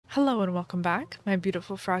Hello and welcome back, my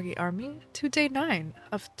beautiful froggy army, to day 9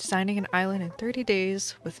 of designing an island in 30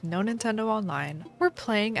 days with no Nintendo Online. We're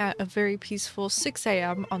playing at a very peaceful 6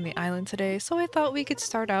 a.m. on the island today, so I thought we could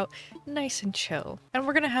start out nice and chill. And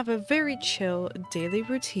we're gonna have a very chill daily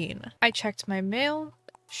routine. I checked my mail,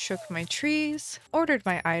 shook my trees, ordered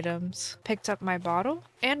my items, picked up my bottle,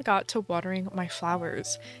 and got to watering my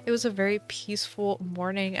flowers. It was a very peaceful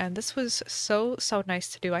morning and this was so nice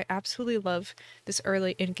to do. I absolutely love this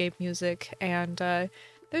early in-game music and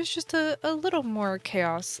there's just a little more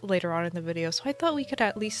chaos later on in the video, so I thought we could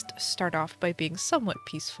at least start off by being somewhat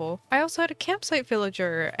peaceful. I also had a campsite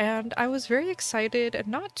villager and I was very excited,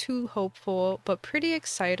 not too hopeful, but pretty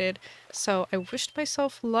excited. So I wished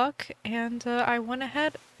myself luck and I went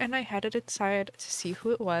ahead and I headed inside to see who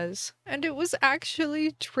it was. And it was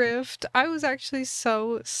actually Drift. I was actually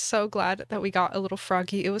so glad that we got a little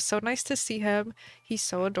froggy. It was so nice to see him. He's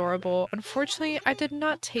so adorable. Unfortunately, I did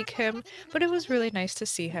not take him, but it was really nice to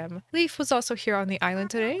see him. Leaf was also here on the island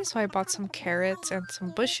today, so I bought some carrots and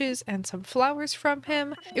some bushes and some flowers from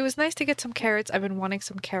him. It was nice to get some carrots. I've been wanting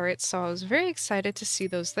some carrots, so I was very excited to see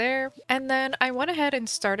those there. And then I went ahead and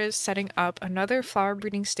started setting up another flower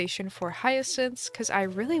breeding station for hyacinths because I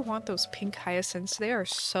really want those pink hyacinths. They are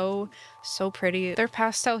so pretty. Their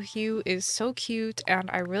pastel hue is so cute and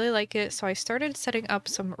I really like it, so I started setting up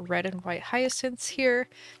some red and white hyacinths here,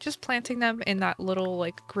 just planting them in that little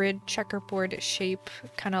like grid checkerboard shape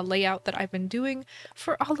kind of layout that I've been doing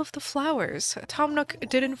for all of the flowers. Tom Nook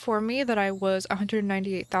did inform me that I was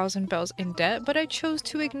 198,000 bells in debt, but I chose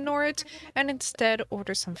to ignore it and instead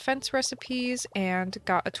order some fence recipes and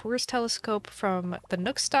got a tourist telescope from the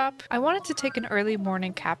Nook stop. I wanted to take an early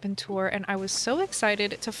morning cabin tour and I was so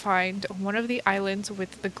excited to find one of the islands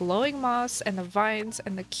with the glowing moss and the vines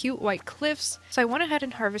and the cute white cliffs. So I went ahead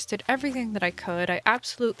and harvested everything that I could. I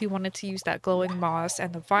absolutely wanted to use that glowing moss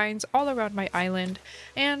and the vines all around my island,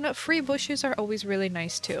 and free bushes are always really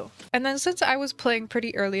nice too. And then since I was playing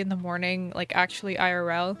pretty early in the morning, like actually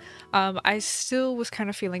IRL, I still was kind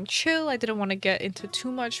of feeling chill. I didn't want to get into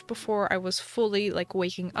too much before I was fully like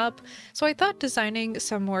waking up. So I thought designing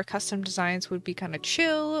some more custom designs would be kind of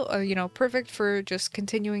chill, you know, perfect for just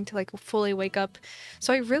continuing to like fully wake up.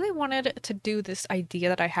 So I really wanted to do this idea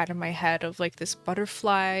that I had in my head of like this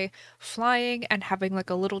butterfly flying and having like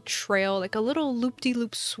a little trail, like a little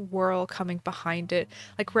loop-de-loop swirl coming behind it,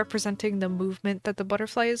 like representing the movement that the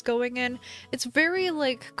butterfly is going in. It's very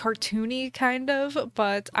like cartoony kind of,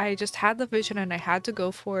 but I just had the vision and I had to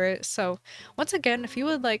go for it. So once again, if you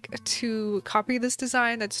would like to copy this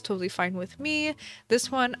design, that's totally fine with me.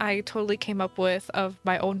 This one I totally came up with of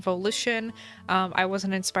my own volition. I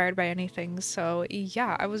wasn't inspired by anything, so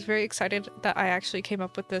yeah, I was very excited that I actually came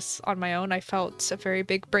up with this on my own. I felt very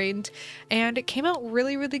big-brained and it came out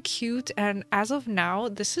really cute, and as of now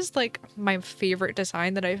this is like my favorite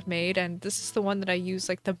design that I've made and this is the one that I use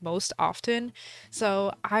like the most often,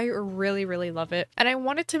 so I really love it. And I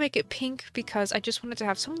wanted to make it pink because I just wanted to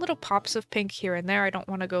have some little pops of pink here and there. I don't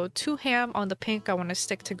want to go too ham on the pink. I want to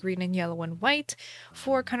stick to green and yellow and white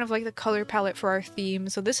for kind of like the color palette for our theme.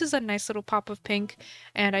 So this is a nice little pop of pink,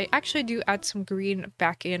 and I actually do add some green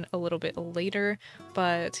back in a little bit later,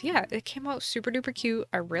 but yeah, it came out super duper cute.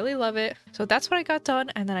 I really love it. So that's what I got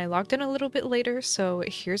done, and then I logged in a little bit later, so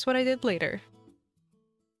here's what I did later.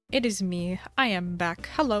 It is me. I am back.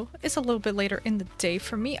 Hello. It's a little bit later in the day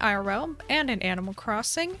for me IRL and in Animal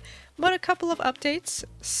Crossing, but a couple of updates.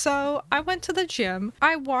 So I went to the gym,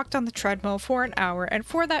 I walked on the treadmill for an hour, and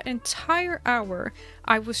for that entire hour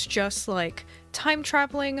I was just like time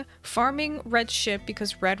traveling, farming Red's ship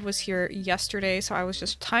because Red was here yesterday, so I was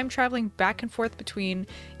just time traveling back and forth between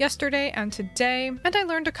yesterday and today, and I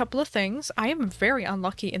learned a couple of things. I am very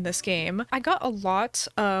unlucky in this game. I got a lot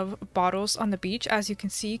of bottles on the beach, as you can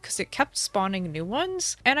see, because it kept spawning new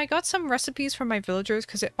ones, and I got some recipes from my villagers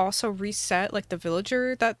because it also reset like the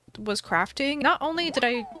villager that was crafting. Not only did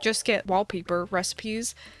I just get wallpaper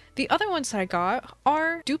recipes, the other ones that I got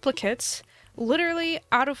are duplicates. Literally,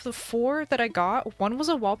 out of the 4 that I got, 1 was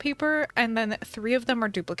a wallpaper, and then 3 of them are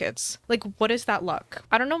duplicates. Like, what is that luck?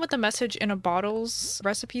 I don't know what the message in a bottle's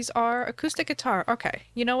recipes are. Acoustic guitar. Okay,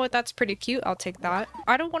 you know what? That's pretty cute. I'll take that.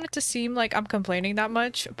 I don't want it to seem like I'm complaining that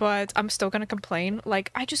much, but I'm still gonna complain.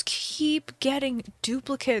 Like, I just keep getting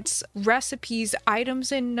duplicates, recipes,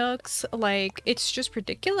 items in Nooks. Like, it's just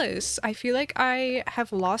ridiculous. I feel like I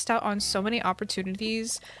have lost out on so many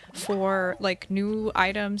opportunities for like new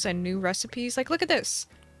items and new recipes. Like, look at this.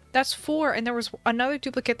 That's 4, and there was another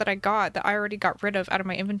duplicate that I got that I already got rid of out of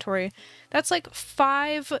my inventory. That's like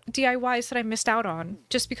 5 DIYs that I missed out on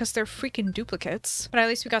just because they're freaking duplicates. But at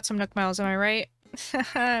least we got some Nook Miles, am I right?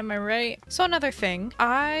 Am I right? So another thing,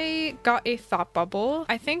 I got a thought bubble.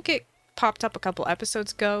 I think it popped up a couple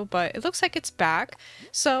episodes ago, but it looks like it's back.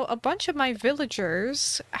 So a bunch of my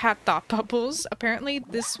villagers had thought bubbles. Apparently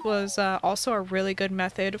this was also a really good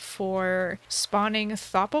method for spawning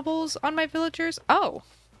thought bubbles on my villagers. Oh,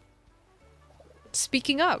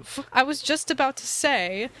 speaking of, I was just about to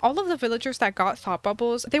say, all of the villagers that got thought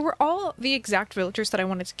bubbles, they were all the exact villagers that I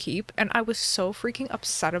wanted to keep, and I was so freaking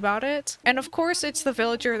upset about it. And of course, it's the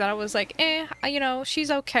villager that I was like, you know,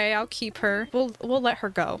 she's okay, I'll keep her. We'll let her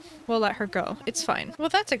go. We'll let her go. It's fine. Well,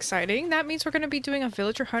 that's exciting. That means we're gonna be doing a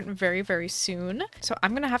villager hunt very, very soon. So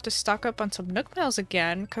I'm gonna have to stock up on some Nook Miles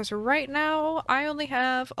again, because right now I only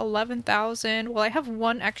have 11,000. Well, I have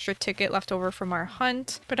one extra ticket left over from our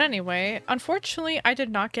hunt. But anyway, unfortunately, I did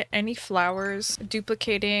not get any flowers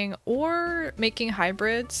duplicating or making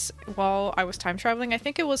hybrids while I was time traveling. I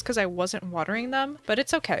think it was because I wasn't watering them, but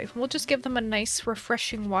it's okay. We'll just give them a nice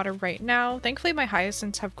refreshing water right now. Thankfully my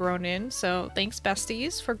hyacinths have grown in, so thanks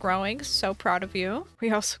besties for growing. So proud of you. We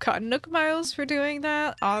also got Nook Miles for doing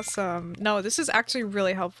that. Awesome. No, this is actually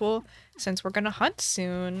really helpful since we're gonna hunt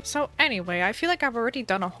soon. So anyway, I feel like I've already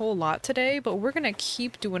done a whole lot today, but we're gonna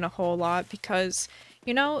keep doing a whole lot because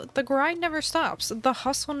you know, the grind never stops. The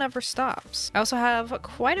hustle never stops. I also have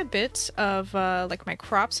quite a bit of like my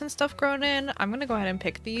crops and stuff grown in. I'm gonna go ahead and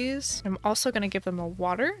pick these. I'm also gonna give them a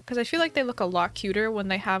water because I feel like they look a lot cuter when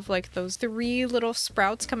they have like those 3 little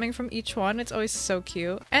sprouts coming from each one. It's always so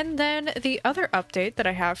cute. And then the other update that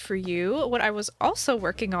I have for you, what I was also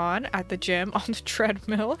working on at the gym on the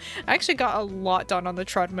treadmill. I actually got a lot done on the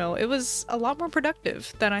treadmill. It was a lot more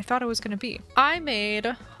productive than I thought it was gonna be. I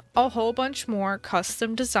made a whole bunch more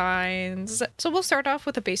custom designs. So we'll start off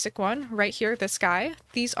with a basic one right here, this guy.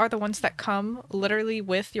 These are the ones that come literally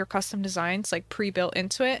with your custom designs like pre-built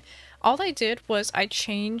into it. All I did was I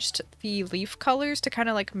changed the leaf colors to kind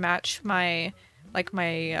of like match my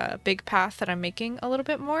big path that I'm making a little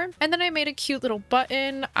bit more. And then I made a cute little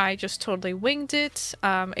button. I just totally winged it.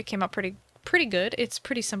 It came out pretty good. It's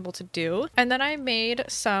pretty simple to do. And then I made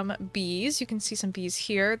some bees. You can see some bees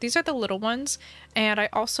here. These are the little ones. And I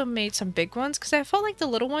also made some big ones because I felt like the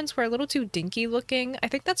little ones were a little too dinky looking. I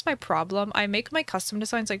think that's my problem. I make my custom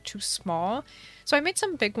designs like too small. So I made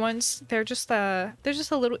some big ones. They're just a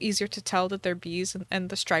little easier to tell that they're bees, and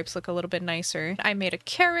the stripes look a little bit nicer. I made a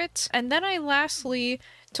carrot, and then I lastly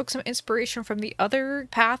took some inspiration from the other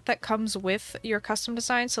path that comes with your custom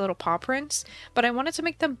designs, the little paw prints, but I wanted to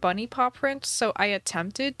make them bunny paw prints, so I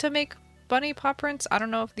attempted to make bunny paw prints. I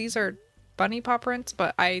don't know if these are bunny paw prints,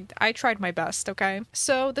 but I tried my best, okay?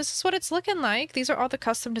 So this is what it's looking like. These are all the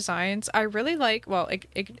custom designs. I really like, well,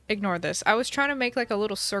 ignore this. I was trying to make like a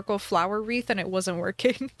little circle flower wreath and it wasn't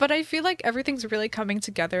working, but I feel like everything's really coming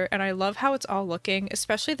together and I love how it's all looking,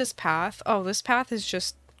 especially this path. Oh, this path is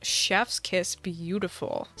just chef's kiss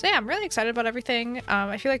beautiful. So yeah, I'm really excited about everything.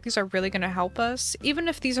 I feel like these are really going to help us. Even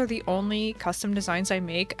if these are the only custom designs I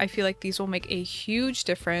make, I feel like these will make a huge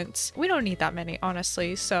difference. We don't need that many,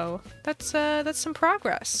 honestly, so that's some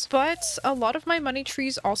progress. But a lot of my money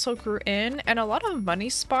trees also grew in and a lot of money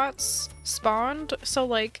spots spawned. So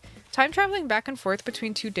like time traveling back and forth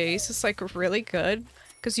between 2 days is like really good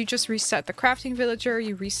because you just reset the crafting villager,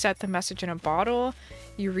 you reset the message in a bottle,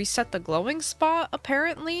 you reset the glowing spot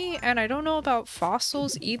apparently, and I don't know about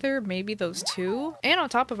fossils either, maybe those two. And on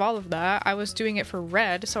top of all of that, I was doing it for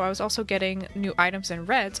red, so I was also getting new items in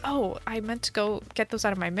reds. Oh, I meant to go get those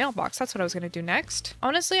out of my mailbox. That's what I was gonna do next.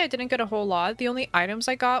 Honestly, I didn't get a whole lot. The only items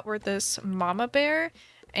I got were this mama bear,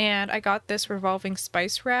 and I got this revolving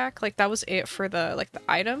spice rack. Like that was it for the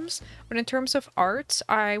items. But in terms of art,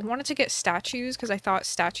 I wanted to get statues because I thought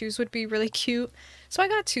statues would be really cute. So I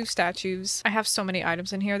got 2 statues. I have so many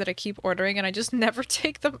items in here that I keep ordering and I just never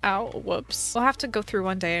take them out. Whoops. We'll have to go through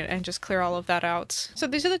one day and just clear all of that out. So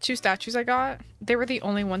these are the 2 statues I got. They were the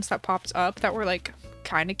only ones that popped up that were like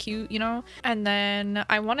kind of cute, you know? And then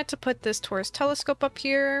I wanted to put this Taurus telescope up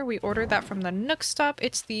here. We ordered that from the Nook Stop.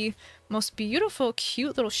 It's the most beautiful,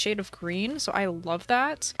 cute little shade of green, so I love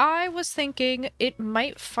that. I was thinking it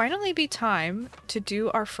might finally be time to do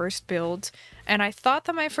our first build, and I thought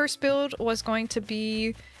that my first build was going to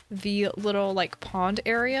be the little like pond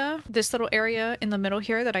area, this little area in the middle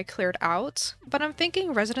here that I cleared out. But I'm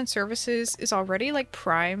thinking resident services is already like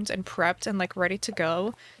primed and prepped and like ready to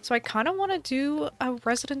go. So I kind of want to do a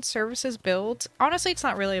resident services build. Honestly, it's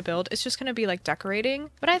not really a build. It's just going to be like decorating,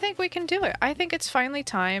 but I think we can do it. I think it's finally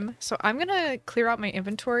time. So I'm going to clear out my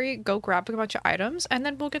inventory, go grab a bunch of items, and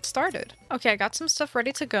then we'll get started. Okay, I got some stuff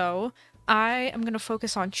ready to go. I am going to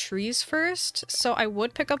focus on trees first, so I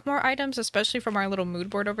would pick up more items, especially from our little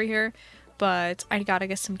mood board over here, but I gotta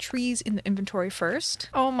get some trees in the inventory first.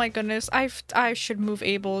 Oh my goodness, I should move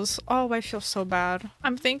Abel's. Oh, I feel so bad.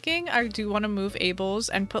 I'm thinking I do want to move Abel's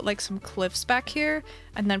and put like some cliffs back here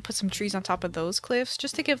and then put some trees on top of those cliffs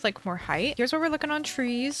just to give like more height. Here's what we're looking on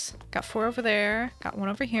trees. Got 4 over there, got 1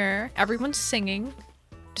 over here. Everyone's singing,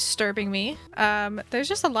 disturbing me. There's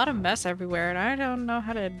just a lot of mess everywhere and I don't know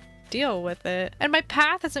how to deal with it. And my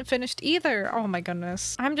path isn't finished either. Oh my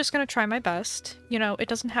goodness. I'm just gonna try my best. You know, it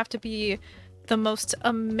doesn't have to be the most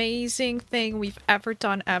amazing thing we've ever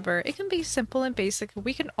done ever. It can be simple and basic.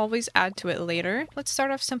 We can always add to it later. Let's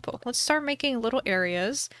start off simple. Let's start making little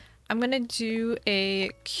areas. I'm gonna do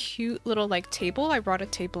a cute little like table. I brought a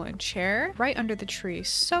table and chair right under the tree.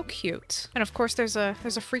 So cute. And of course there's a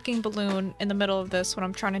freaking balloon in the middle of this when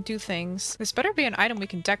I'm trying to do things. This better be an item we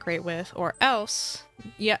can decorate with or else,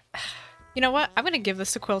 yeah. You know what? I'm gonna give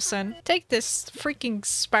this to Quilson. Take this freaking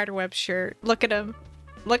spiderweb shirt. Look at him.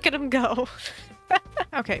 Look at him go.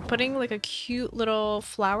 Okay, putting like a cute little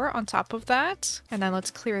flower on top of that. And then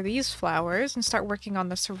let's clear these flowers and start working on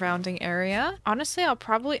the surrounding area. Honestly, I'll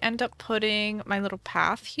probably end up putting my little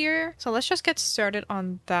path here. So let's just get started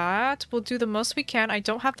on that. We'll do the most we can. I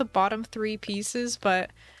don't have the bottom 3 pieces,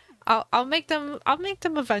 but I'll make them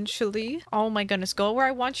eventually. Oh my goodness, go where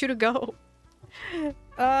I want you to go.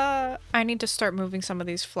 I need to start moving some of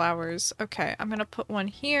these flowers. Okay, I'm gonna put one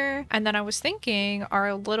here. And then I was thinking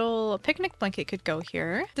our little picnic blanket could go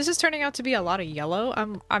here. This is turning out to be a lot of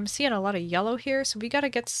yellow. I'm seeing a lot of yellow here, so we gotta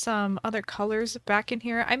get some other colors back in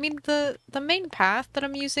here. I mean, the main path that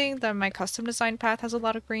I'm using, my custom design path, has a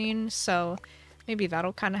lot of green, so maybe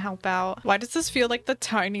that'll kind of help out. Why does this feel like the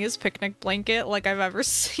tiniest picnic blanket like I've ever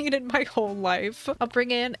seen in my whole life? I'll bring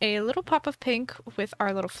in a little pop of pink with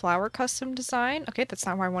our little flower custom design. Okay, that's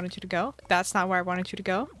not where I wanted you to go. That's not where I wanted you to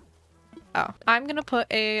go. Oh, I'm gonna put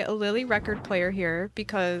a Lily record player here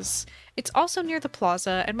because it's also near the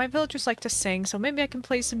plaza and my villagers like to sing, so maybe I can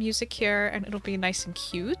play some music here and it'll be nice and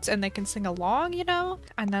cute and they can sing along, you know?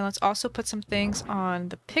 And then let's also put some things on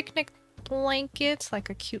the picnic blankets, like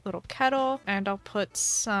a cute little kettle, and I'll put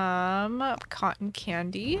some cotton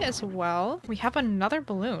candy as well. We have another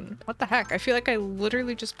balloon. What the heck? I feel like I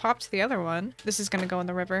literally just popped the other one. This is gonna go in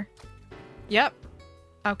the river. Yep.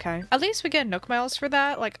 Okay. At least we get Nook Miles for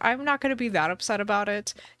that. Like, I'm not gonna be that upset about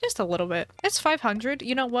it. Just a little bit. It's 500.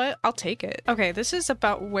 You know what? I'll take it. Okay, this is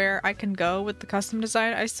about where I can go with the custom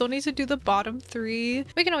design. I still need to do the bottom 3.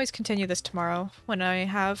 We can always continue this tomorrow when I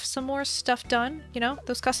have some more stuff done. You know,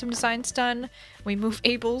 those custom designs done. We move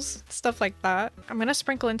Abel's, stuff like that. I'm gonna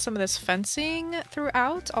sprinkle in some of this fencing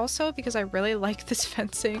throughout also because I really like this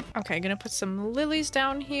fencing. Okay, I'm gonna put some lilies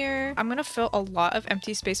down here. I'm gonna fill a lot of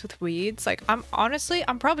empty space with weeds. Like, I'm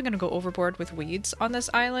probably gonna go overboard with weeds on this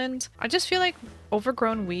island. I just feel like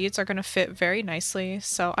overgrown weeds are gonna fit very nicely,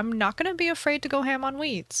 so I'm not gonna be afraid to go ham on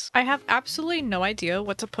weeds. I have absolutely no idea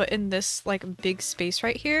what to put in this like big space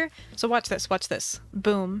right here. So watch this, watch this.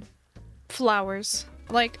 Boom. Flowers.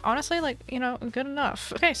 Like, honestly, like, you know, good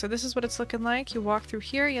enough. Okay, so this is what it's looking like. You walk through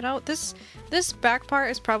here, you know, this back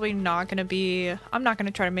part is probably not gonna be, I'm not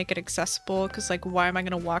gonna try to make it accessible because, like, why am I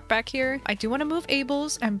gonna walk back here? I do want to move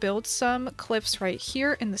Abel's and build some cliffs right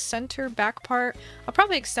here in the center back part. I'll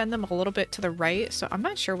probably extend them a little bit to the right, so I'm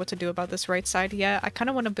not sure what to do about this right side yet. I kind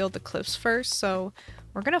of want to build the cliffs first, so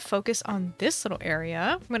we're gonna focus on this little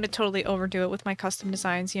area. I'm gonna totally overdo it with my custom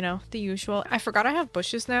designs, you know, the usual. I forgot I have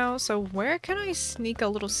bushes now, so where can I sneak a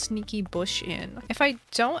little sneaky bush in? If I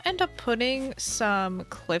don't end up putting some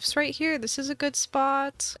cliffs right here, this is a good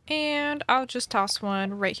spot. And I'll just toss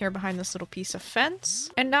one right here behind this little piece of fence.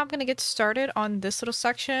 And now I'm gonna get started on this little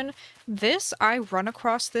section. This, I run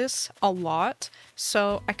across this a lot,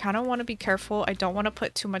 so I kind of want to be careful. I don't want to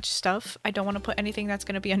put too much stuff. I don't want to put anything that's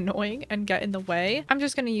going to be annoying and get in the way. I'm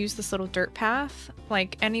just going to use this little dirt path,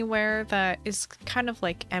 like anywhere that is kind of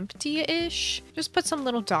like empty-ish. Just put some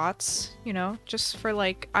little dots, you know, just for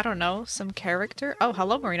like, I don't know, some character. Oh,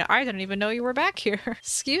 hello, Marina. I didn't even know you were back here.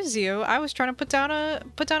 Excuse you. I was trying to put down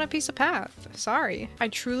a piece of path. Sorry. I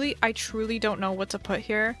truly don't know what to put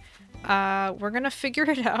here. We're gonna figure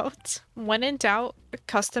it out. When in doubt,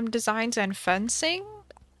 custom designs and fencing?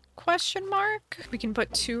 Question mark? We can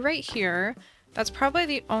put 2 right here. That's probably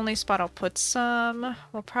the only spot I'll put some.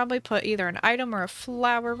 We'll probably put either an item or a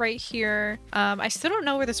flower right here. I still don't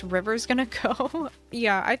know where this river is gonna go.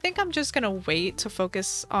 Yeah, I think I'm just gonna wait to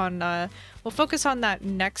focus on, we'll focus on that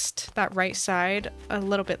right side a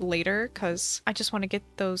little bit later, because I just want to get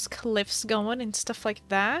those cliffs going and stuff like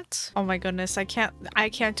that. Oh my goodness, I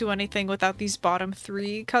can't do anything without these bottom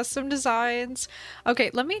 3 custom designs.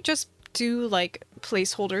 Okay, let me just do like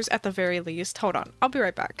placeholders at the very least. Hold on, I'll be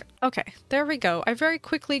right back. Okay, there we go. I very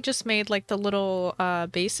quickly just made like the little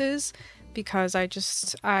bases because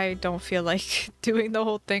I don't feel like doing the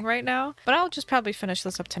whole thing right now. But I'll just probably finish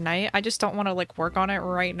this up tonight. I just don't want to like work on it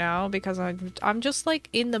right now because I'm just like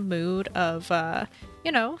in the mood of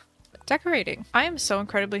you know, decorating. I am so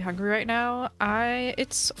incredibly hungry right now.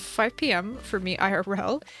 It's 5 p.m. for me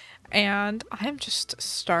IRL. And I'm just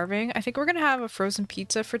starving. I think we're gonna have a frozen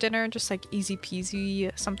pizza for dinner, just like easy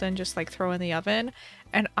peasy, something just like throw in the oven.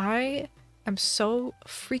 And I am so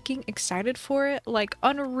freaking excited for it, like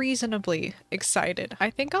unreasonably excited.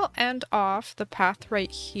 I think I'll end off the path right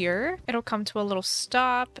here. It'll come to a little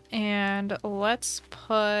stop and let's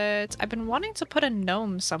put, I've been wanting to put a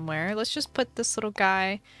gnome somewhere. Let's just put this little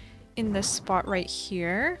guy in this spot right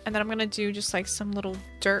here. And then I'm gonna do just like some little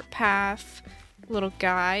dirt path little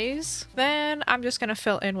guys. Then I'm just gonna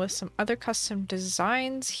fill in with some other custom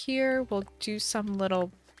designs here. We'll do some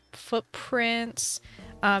little footprints.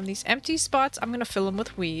 These empty spots, I'm gonna fill them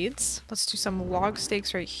with weeds. Let's do some log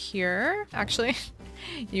stakes right here. Actually,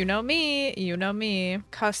 you know me, you know me.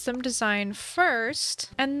 Custom design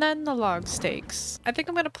first, and then the log stakes. I think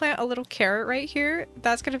I'm gonna plant a little carrot right here.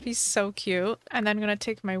 That's gonna be so cute. And then I'm gonna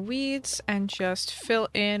take my weeds and just fill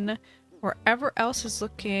in wherever else is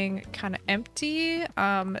looking kind of empty.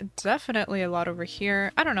 Definitely a lot over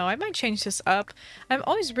here. I don't know, I might change this up. I'm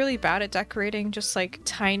always really bad at decorating just like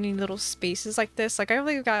tiny little spaces like this. Like I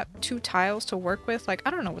only got 2 tiles to work with. Like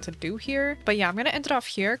I don't know what to do here. But yeah, I'm gonna end it off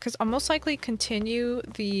here because I'll most likely continue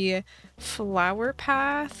the flower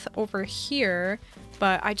path over here,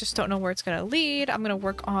 but I just don't know where it's gonna lead. I'm gonna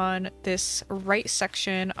work on this right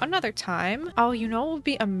section another time. Oh, you know what would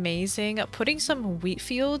be amazing? Putting some wheat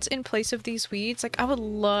fields in place of these weeds. Like I would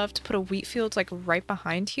love to put a wheat field like right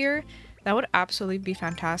behind here. That would absolutely be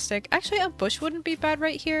fantastic. Actually, a bush wouldn't be bad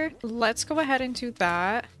right here. Let's go ahead and do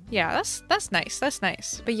that. Yeah, that's nice. That's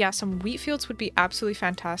nice. But yeah, some wheat fields would be absolutely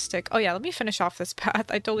fantastic. Oh yeah, let me finish off this path.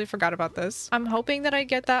 I totally forgot about this. I'm hoping that I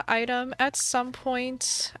get that item at some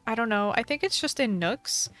point. I don't know. I think it's just in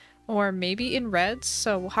nooks or maybe in reds,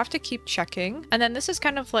 so we'll have to keep checking. And then this is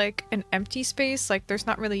kind of like an empty space. Like there's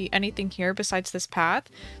not really anything here besides this path.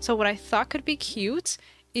 So what I thought could be cute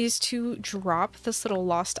is to drop this little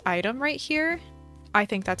lost item right here. I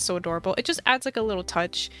think that's so adorable. It just adds like a little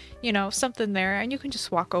touch, you know, something there, and you can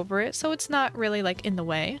just walk over it, so it's not really like in the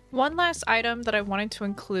way. One last item that I wanted to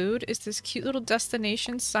include is this cute little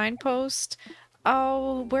destination signpost.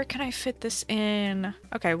 Oh, where can I fit this in?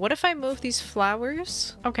 Okay, what if I move these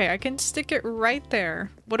flowers? Okay, I can stick it right there.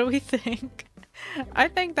 What do we think? I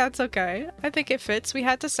think that's okay. I think it fits. We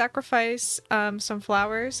had to sacrifice some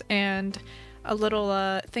flowers and a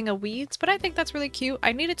little thing of weeds, but I think that's really cute.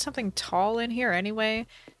 I needed something tall in here anyway,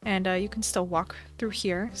 and you can still walk through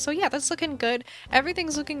here. So yeah, that's looking good.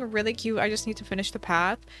 Everything's looking really cute. I just need to finish the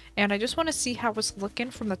path, and I just want to see how it's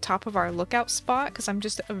looking from the top of our lookout spot because I'm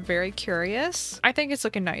just very curious. I think it's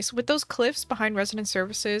looking nice. With those cliffs behind resident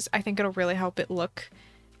services, I think it'll really help it look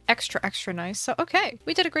extra nice. So okay,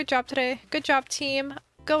 we did a great job today. Good job, team.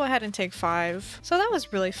 Go ahead and take 5. So that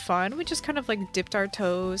was really fun. We just kind of like dipped our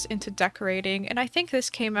toes into decorating, and I think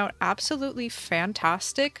this came out absolutely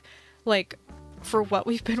fantastic. Like for what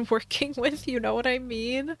we've been working with, you know what I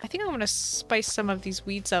mean? I think I'm gonna spice some of these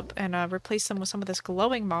weeds up and replace them with some of this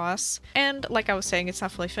glowing moss. And like I was saying, it's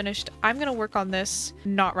not fully finished. I'm gonna work on this,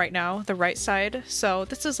 not right now, the right side. So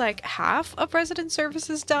this is like half of resident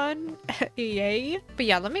services done. Yay. But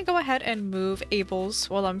yeah, let me go ahead and move Abel's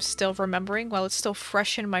while I'm still remembering, while it's still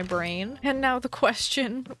fresh in my brain. And now the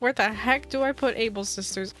question, where the heck do I put Abel's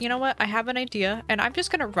sisters? You know what? I have an idea, and I'm just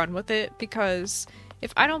gonna run with it because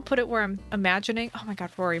if I don't put it where I'm imagining— oh my god,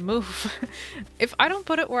 Rory, move. If I don't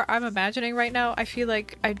put it where I'm imagining right now, I feel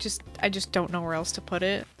like I just don't know where else to put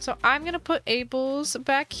it. So I'm gonna put Abel's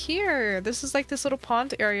back here. This is like this little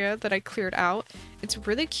pond area that I cleared out. It's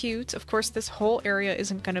really cute. Of course, this whole area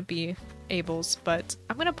isn't gonna be Abel's, but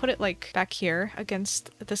I'm gonna put it like back here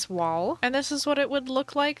against this wall, and this is what it would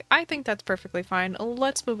look like. I think that's perfectly fine.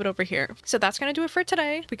 Let's move it over here. So that's gonna do it for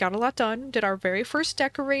today. We got a lot done, did our very first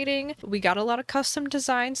decorating, we got a lot of custom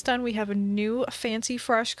designs done. We have a new fancy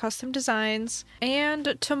fresh custom designs,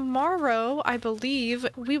 and tomorrow I believe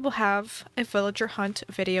we will have a villager hunt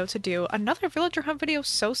video to do. Another villager hunt video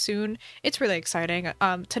so soon. It's really exciting.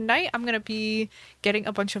 Tonight I'm gonna be getting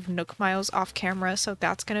a bunch of Nook miles off camera, so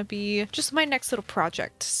that's gonna be just my next little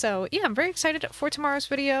project. So yeah, I'm very excited for tomorrow's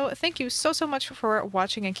video. Thank you so much for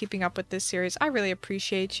watching and keeping up with this series. I really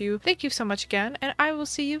appreciate you. Thank you so much again, and I will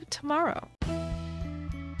see you tomorrow.